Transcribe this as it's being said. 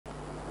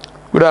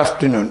Good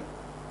afternoon.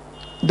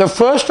 The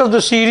first of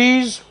the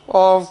series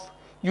of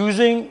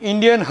using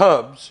Indian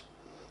herbs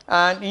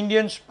and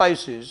Indian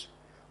spices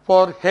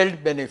for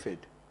health benefit.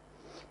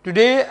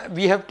 Today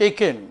we have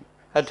taken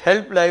at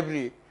Health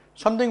Library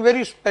something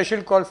very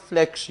special called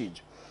flax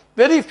seeds.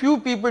 Very few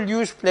people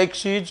use flax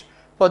seeds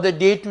for the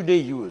day-to-day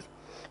use,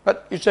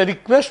 but it's a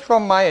request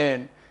from my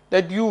end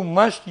that you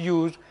must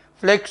use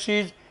flax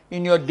seeds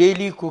in your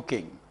daily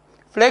cooking.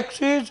 Flax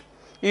seeds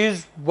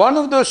is one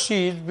of those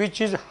seeds which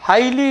is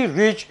highly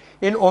rich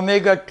in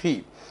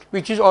omega-3,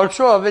 which is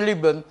also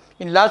available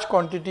in large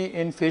quantity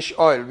in fish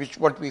oil, which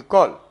what we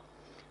call.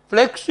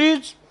 Flax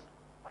seeds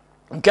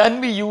can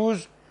be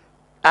used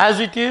as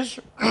it is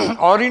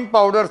or in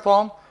powder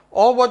form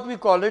or what we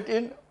call it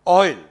in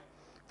oil.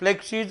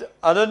 Flax seeds,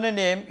 other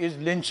name is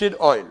linseed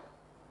oil.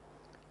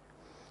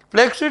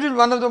 Flax seed is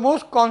one of the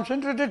most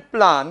concentrated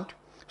plant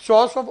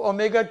source of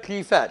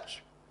omega-3 fats.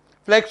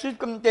 Flaxseed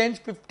contains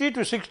 50 to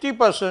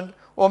 60%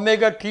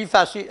 omega-3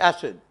 fatty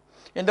acid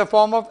in the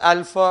form of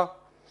alpha.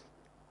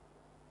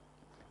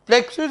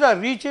 Flaxseeds are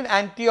rich in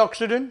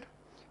antioxidant,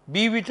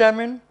 B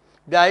vitamin,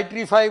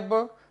 dietary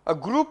fiber, a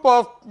group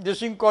of this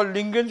thing called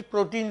ligands,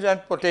 proteins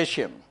and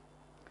potassium.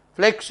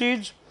 Flax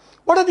seeds,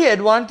 what are the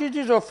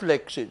advantages of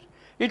flax seeds?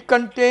 It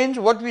contains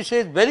what we say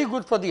is very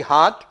good for the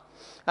heart,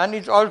 and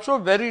it's also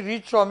very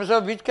rich omega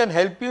which can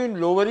help you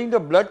in lowering the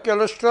blood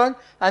cholesterol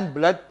and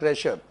blood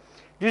pressure.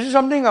 This is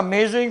something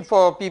amazing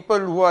for people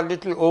who are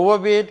little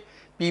overweight,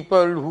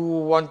 people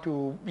who want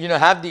to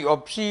have the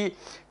OPSI,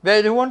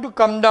 where they want to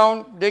come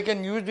down, they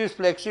can use this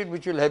flaxseed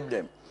which will help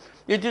them.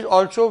 It is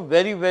also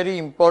very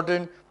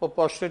important for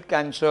prostate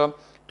cancer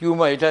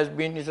tumor.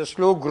 It's a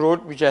slow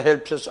growth which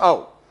helps us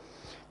out.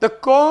 The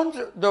cons,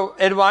 the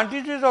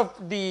advantages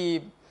of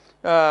the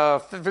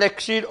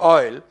flaxseed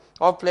oil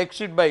or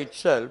flaxseed by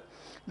itself,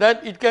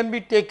 that it can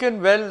be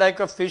taken well like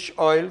a fish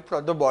oil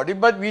from the body,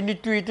 but we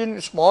need to eat in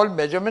small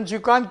measurements. You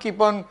can't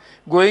keep on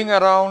going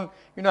around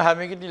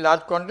having it in large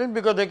quantity,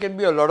 because there can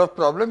be a lot of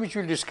problem which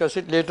we will discuss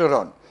it later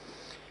on.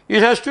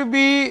 It has to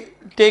be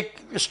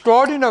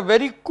stored in a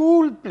very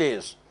cool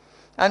place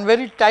and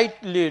very tight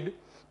lid,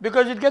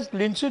 because it gets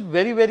linseed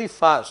very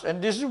fast,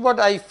 and this is what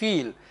I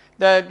feel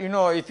that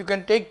if you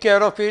can take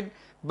care of it,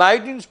 buy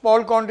it in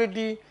small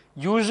quantity,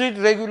 use it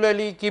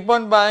regularly, keep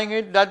on buying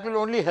it, that will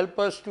only help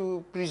us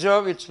to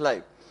preserve its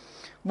life.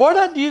 What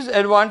are these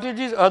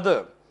advantages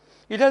other?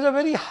 It has a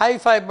very high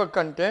fiber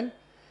content,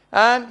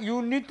 and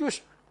you need to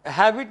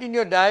have it in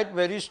your diet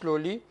very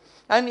slowly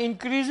and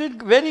increase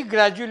it very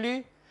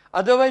gradually.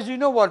 Otherwise,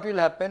 what will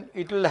happen?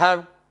 It will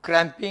have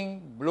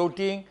cramping,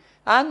 bloating,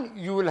 and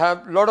you will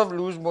have lot of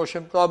loose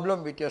motion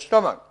problem with your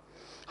stomach.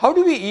 How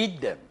do we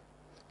eat them?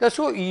 They are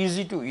so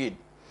easy to eat.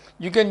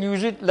 You can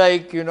use it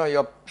like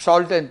your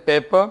salt and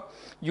pepper.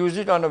 Use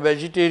it on a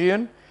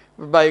vegetarian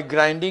by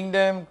grinding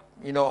them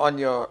on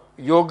your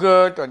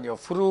yogurt, on your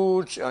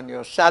fruits, on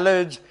your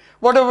salads,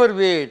 whatever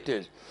way it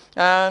is.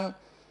 And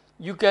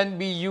you can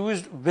be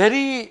used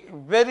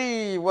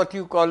very what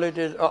you call it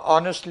is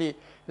honestly,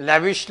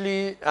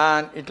 lavishly,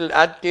 and it will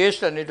add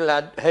taste and it will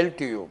add health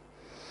to you.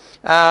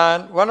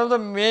 And one of the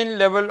main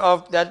level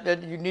of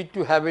that you need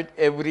to have it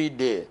every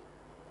day.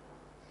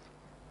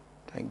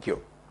 Thank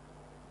you.